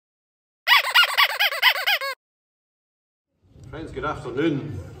Friends, good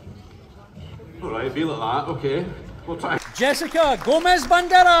afternoon. All right, be like that, okay. We'll try. Jessica Gomez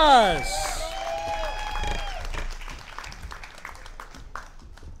Banderas.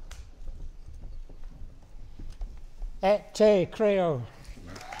 Ete Creo.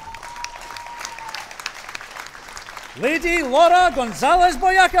 Lady Laura Gonzalez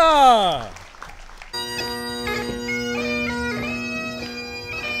Boyaca.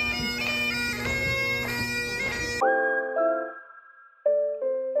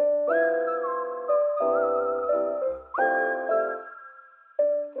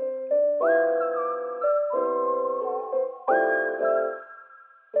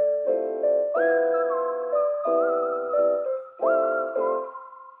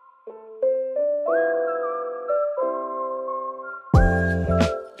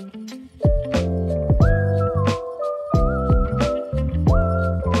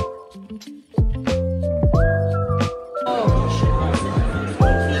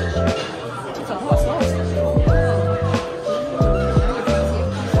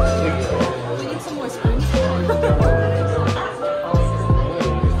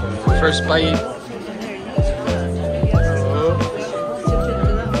 First bite.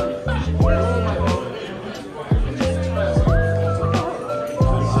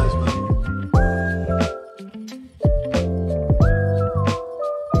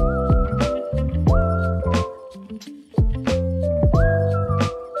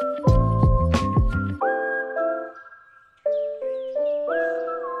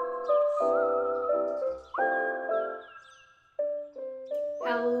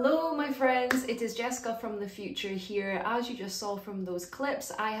 Hello my friends, it is Jessica from the future here. As you just saw from those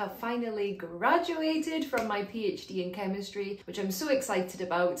clips, I have finally graduated from my PhD in chemistry, which I'm so excited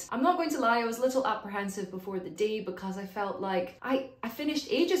about. I'm not going to lie, I was a little apprehensive before the day because I felt like I finished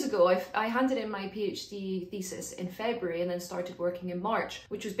ages ago. I handed in my PhD thesis in February and then started working in March,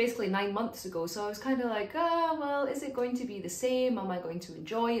 which was basically 9 months ago. So I was kind of like, well, is it going to be the same? Am I going to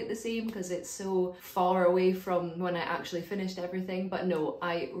enjoy it the same? Because it's so far away from when I actually finished everything. But no,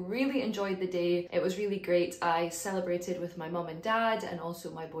 I really enjoyed the day. It was really great. I celebrated with my mum and dad and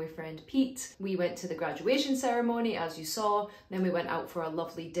also my boyfriend Pete. We went to the graduation ceremony, as you saw. Then we went out for a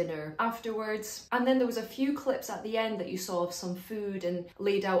lovely dinner afterwards. And then there was a few clips at the end that you saw of some food and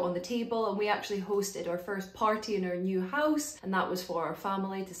laid out on the table. And we actually hosted our first party in our new house. And that was for our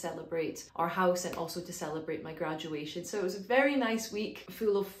family to celebrate our house and also to celebrate my graduation. So it was a very nice week,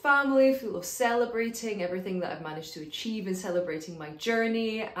 full of family, full of celebrating everything that I've managed to achieve and celebrating my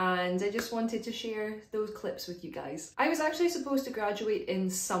journey. And I just wanted to share those clips with you guys. I was actually supposed to graduate in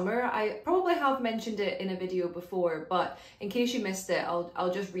summer. I probably have mentioned it in a video before, but in case you missed it,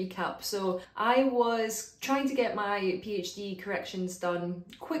 I'll just recap. So I was trying to get my PhD corrections done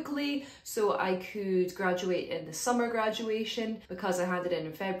quickly so I could graduate in the summer graduation, because I handed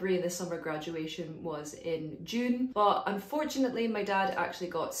in February and the summer graduation was in June. But unfortunately my dad actually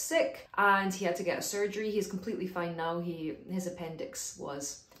got sick and he had to get a surgery. He's completely fine now. His appendix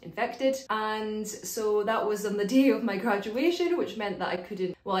was infected, and so that was on the day of my graduation, which meant that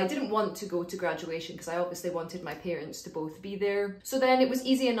I didn't want to go to graduation because I obviously wanted my parents to both be there. So then it was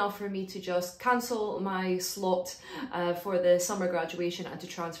easy enough for me to just cancel my slot for the summer graduation and to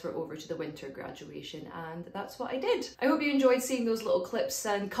transfer over to the winter graduation, and that's what I did. I hope you enjoyed seeing those little clips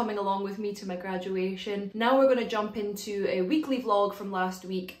and coming along with me to my graduation. Now we're going to jump into a weekly vlog from last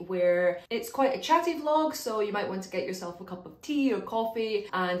week, where it's quite a chatty vlog, so you might want to get yourself a cup of tea or coffee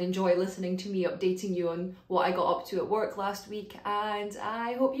and enjoy listening to me updating you on what I got up to at work last week, and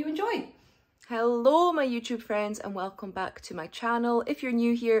I hope you enjoy. Hello my YouTube friends and welcome back to my channel. If you're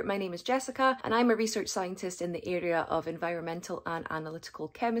new here, my name is Jessica and I'm a research scientist in the area of environmental and analytical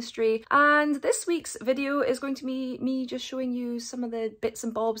chemistry, and this week's video is going to be me just showing you some of the bits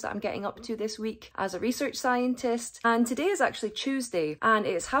and bobs that I'm getting up to this week as a research scientist. And today is actually Tuesday and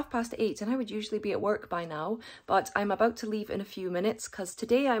it's 8:30 and I would usually be at work by now, but I'm about to leave in a few minutes because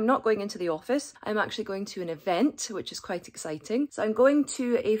today I'm not going into the office. I'm actually going to an event, which is quite exciting. So I'm going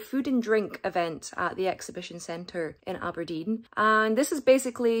to a food and drink event at the exhibition centre in Aberdeen, and this is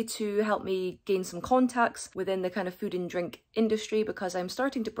basically to help me gain some contacts within the kind of food and drink industry, because I'm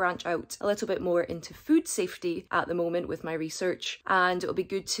starting to branch out a little bit more into food safety at the moment with my research, and it'll be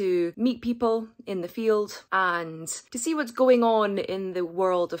good to meet people in the field and to see what's going on in the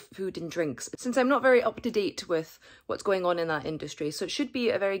world of food and drinks, since I'm not very up to date with what's going on in that industry. So it should be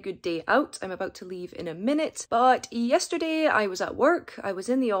a very good day out. I'm about to leave in a minute, but yesterday I was at work, I was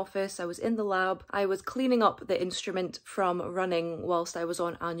in the office, I was in the lab, I was cleaning up the instrument from running whilst I was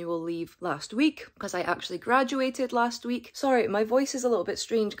on annual leave last week, because I actually graduated last week. Sorry, my voice is a little bit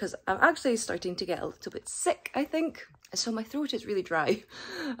strange because I'm actually starting to get a little bit sick, I think. so my throat is really dry.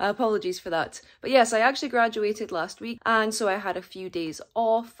 Apologies for that. But yes, I actually graduated last week, and so I had a few days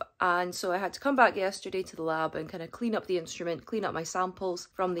off, and so I had to come back yesterday to the lab and kind of clean up the instrument, clean up my samples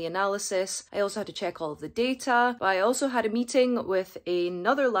from the analysis. I also had to check all of the data, but I also had a meeting with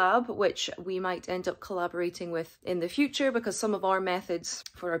another lab which we might end up collaborating with in the future, because some of our methods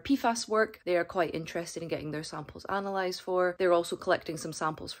for our PFAS work, they are quite interested in getting their samples analysed for. They're also collecting some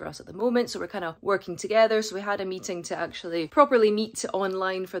samples for us at the moment, so we're kind of working together. So we had a meeting to actually properly meet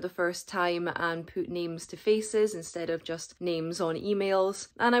online for the first time and put names to faces instead of just names on emails.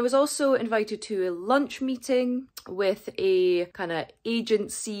 And I was also invited to a lunch meeting with a kind of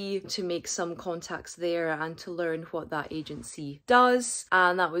agency to make some contacts there and to learn what that agency does,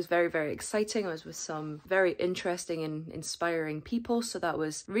 and that was very, very exciting. I was with some very interesting and inspiring people, so that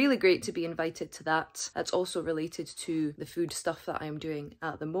was really great to be invited to that. That's also related to the food stuff that I'm doing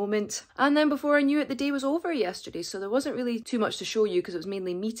at the moment. And then before I knew it, the day was over yesterday, so there wasn't really too much to show you because it was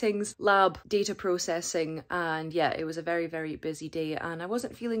mainly meetings, lab, data processing, and yeah, it was a very, very busy day, and I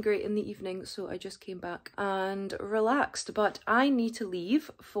wasn't feeling great in the evening, so I just came back and relaxed. But I need to leave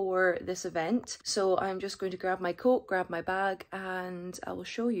for this event, so I'm just going to grab my coat, grab my bag, and I will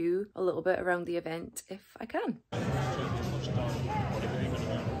show you a little bit around the event if I can.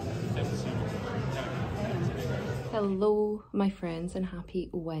 Hello my friends and happy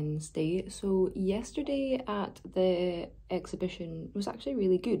Wednesday. So yesterday at the exhibition was actually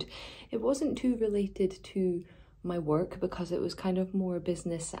really good. It wasn't too related to my work because it was kind of more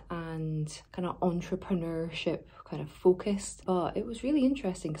business and kind of entrepreneurship kind of focused, but it was really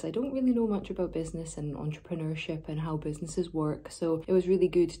interesting because I don't really know much about business and entrepreneurship and how businesses work, so it was really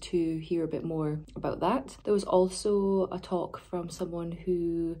good to hear a bit more about that. There was also a talk from someone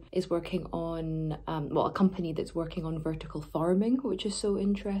who is working on well, a company that's working on vertical farming, which is so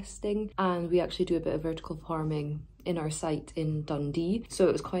interesting, and we actually do a bit of vertical farming in our site in Dundee, so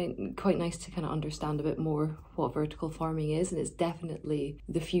it was quite nice to kind of understand a bit more what vertical farming is, and it's definitely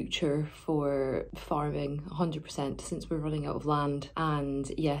the future for farming 100% since we're running out of land,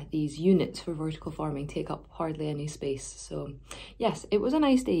 and yeah, these units for vertical farming take up hardly any space. So yes, it was a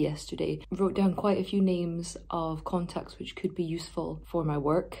nice day yesterday. I wrote down quite a few names of contacts which could be useful for my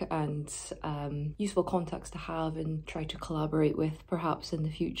work and useful contacts to have and try to collaborate with perhaps in the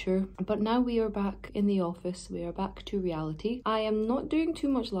future. But now we are back in the office, we are back to reality. I am not doing too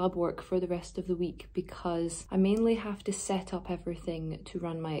much lab work for the rest of the week because I mainly have to set up everything to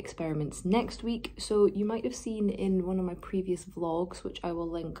run my experiments next week. So you might have seen in one of my previous vlogs, which I will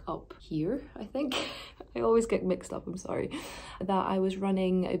link up here, I think. I always get mixed up, I'm sorry, that I was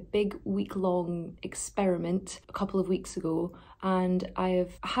running a big week-long experiment a couple of weeks ago, and I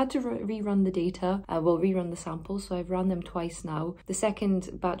have had to rerun the data, rerun the samples, so I've run them twice now. The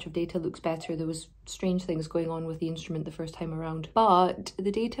second batch of data looks better. There was strange things going on with the instrument the first time around, but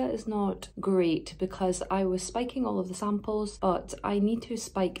the data is not great because I was spiking all of the samples, but I need to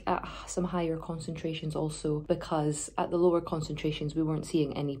spike at some higher concentrations also, because at the lower concentrations we weren't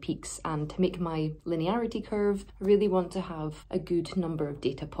seeing any peaks, and to make my linearity curve, I really want to have a good number of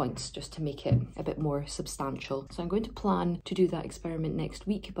data points just to make it a bit more substantial. So I'm going to plan to do that experiment next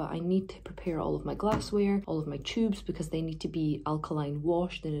week, but I need to prepare all of my glassware, all of my tubes, because they need to be alkaline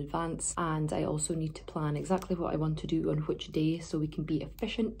washed in advance, and I also need to plan exactly what I want to do on which day so we can be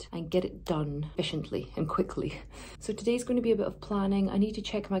efficient and get it done efficiently and quickly. So today's going to be a bit of planning. I need to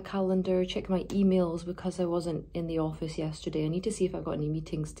check my calendar, check my emails because I wasn't in the office yesterday. I need to see if I've got any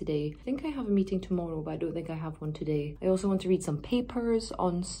meetings today. I think I have a meeting tomorrow, but I don't think I have one today. I also want to read some papers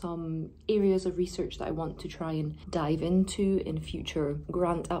on some areas of research that I want to try and dive into in future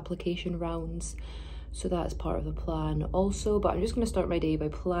grant application rounds. So that's part of the plan also, but I'm just going to start my day by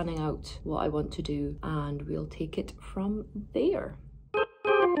planning out what I want to do, and we'll take it from there.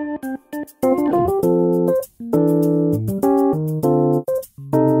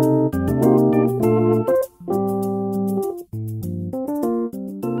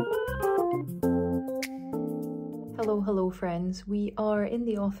 Hello friends, we are in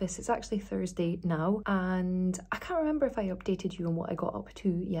the office. It's actually Thursday now, and I can't remember if I updated you on what I got up to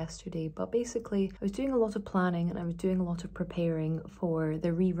yesterday, but basically I was doing a lot of planning and I was doing a lot of preparing for the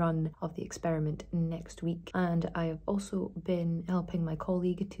rerun of the experiment next week, and I have also been helping my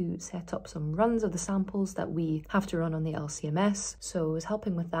colleague to set up some runs of the samples that we have to run on the LCMS. So I was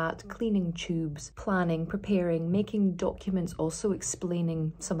helping with that, cleaning tubes, planning, preparing, making documents, also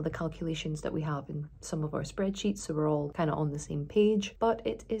explaining some of the calculations that we have in some of our spreadsheets, so we're we're all kind of on the same page. But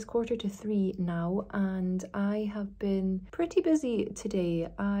it is 2:45 now and I have been pretty busy today.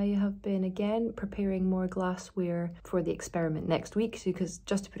 I have been again preparing more glassware for the experiment next week, because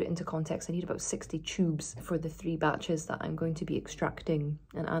just to put it into context, I need about 60 tubes for the 3 batches that I'm going to be extracting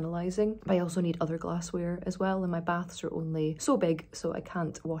and analysing. But I also need other glassware as well, and my baths are only so big so I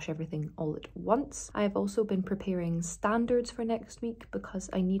can't wash everything all at once. I have also been preparing standards for next week because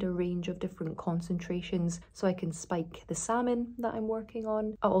I need a range of different concentrations so I can spike the salmon that I'm working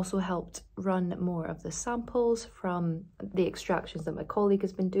on. I also helped run more of the samples from the extractions that my colleague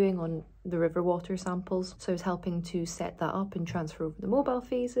has been doing on the river water samples. So I was helping to set that up and transfer over the mobile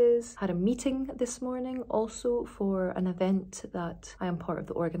phases. Had a meeting this morning also for an event that I am part of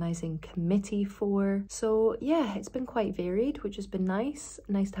the organising committee for. So yeah, it's been quite varied, which has been nice.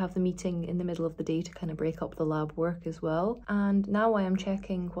 Nice to have the meeting in the middle of the day to kind of break up the lab work as well. And now I am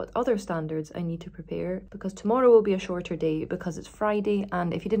checking what other standards I need to prepare, because tomorrow will be a shorter day because it's Friday,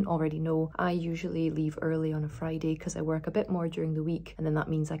 and if you didn't already know, I usually leave early on a Friday because I work a bit more during the week, and then that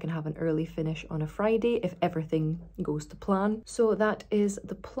means I can have an early finish on a Friday if everything goes to plan. So that is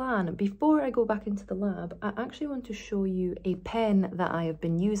the plan. Before I go back into the lab, I actually want to show you a pen that I have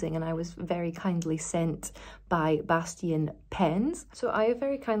been using, and I was very kindly sent by Bastian Pens. So I have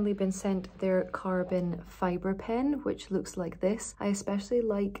very kindly been sent their carbon fibre pen, which looks like this. I especially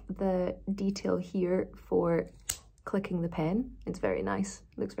like the detail here for clicking the pen. It's very nice,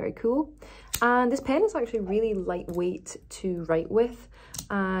 looks very cool. And this pen is actually really lightweight to write with,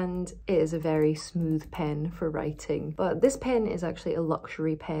 and it is a very smooth pen for writing. But this pen is actually a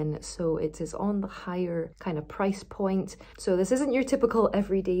luxury pen, so it is on the higher kind of price point. So this isn't your typical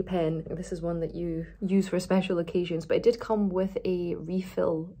everyday pen. This is one that you use for special occasions, but it did come with a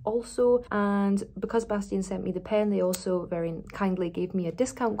refill also. And because Bastian sent me the pen, they also very kindly gave me a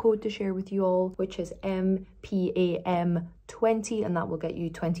discount code to share with you all, which is MPAM20, and that will get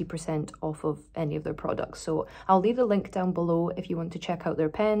you 20% off of any of their products. So I'll leave the link down below if you want to check out their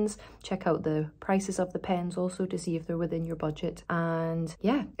pens, check out the prices of the pens also to see if they're within your budget. And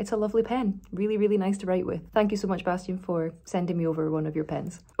yeah, it's a lovely pen, really, really nice to write with. Thank you so much, Bastian, for sending me over one of your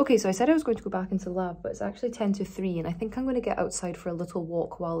pens. Okay, so I said I was going to go back into the lab, but it's actually 2:50, and I think I'm going to get outside for a little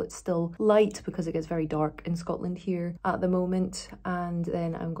walk while it's still light, because it gets very dark in Scotland here at the moment. And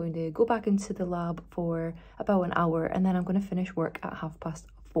then I'm going to go back into the lab for about an hour, and then I'm going to finish work at 4:30.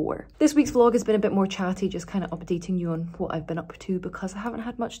 This week's vlog has been a bit more chatty, just kind of updating you on what I've been up to, because I haven't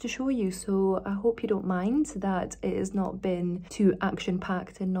had much to show you. So I hope you don't mind that it has not been too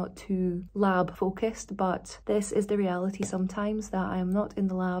action-packed and not too lab-focused, but this is the reality sometimes, that I am not in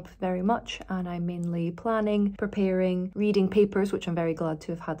the lab very much, and I'm mainly planning, preparing, reading papers, which I'm very glad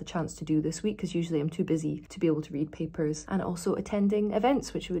to have had the chance to do this week, because usually I'm too busy to be able to read papers, and also attending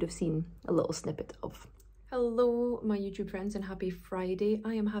events, which you would have seen a little snippet of. Hello my YouTube friends, and happy Friday.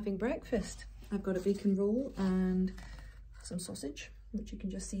 I am having breakfast. I've got a bacon roll and some sausage, which you can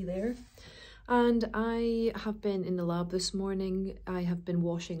just see there. And I have been in the lab this morning. I have been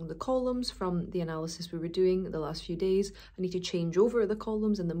washing the columns from the analysis we were doing the last few days. I need to change over the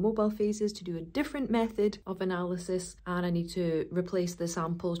columns in the mobile phases to do a different method of analysis, and I need to replace the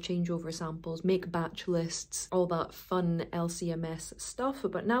samples, change over samples, make batch lists, all that fun LCMS stuff.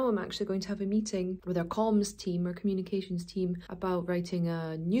 But now I'm actually going to have a meeting with our comms team, our communications team, about writing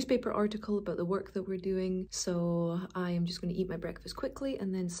a newspaper article about the work that we're doing. So I am just going to eat my breakfast quickly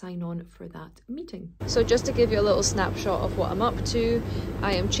and then sign on for that meeting. So just to give you a little snapshot of what I'm up to,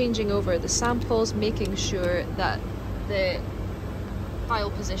 I am changing over the samples, making sure that the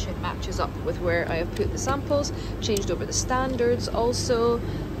file position matches up with where I have put the samples, changed over the standards also.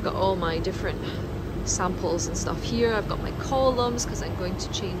 I've got all my different samples and stuff here. I've got my columns because I'm going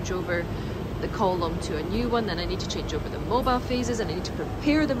to change over the column to a new one, then I need to change over the mobile phases and I need to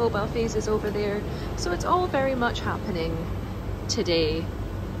prepare the mobile phases over there. So it's all very much happening today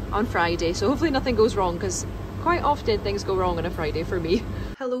on Friday, so hopefully nothing goes wrong, because quite often things go wrong on a Friday for me.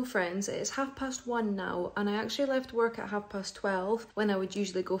 Hello friends, it is 1:30 now, and I actually left work at 12:30 when I would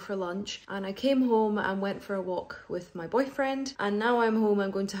usually go for lunch, and I came home and went for a walk with my boyfriend, and now I'm home.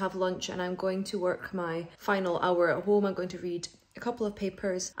 I'm going to have lunch and I'm going to work my final hour at home. I'm going to read a couple of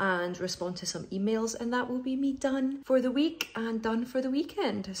papers and respond to some emails, and that will be me done for the week and done for the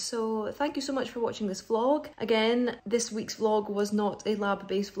weekend. So thank you so much for watching this vlog. Again, this week's vlog was not a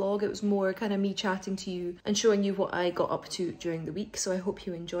lab-based vlog, it was more kind of me chatting to you and showing you what I got up to during the week. So I hope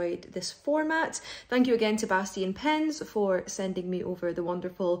you enjoyed this format. Thank you again to Bastian Pens for sending me over the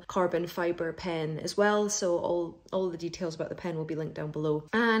wonderful carbon fibre pen as well. So all the details about the pen will be linked down below.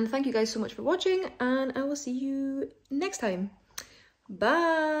 And thank you guys so much for watching, and I will see you next time.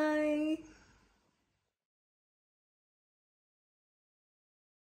 Bye!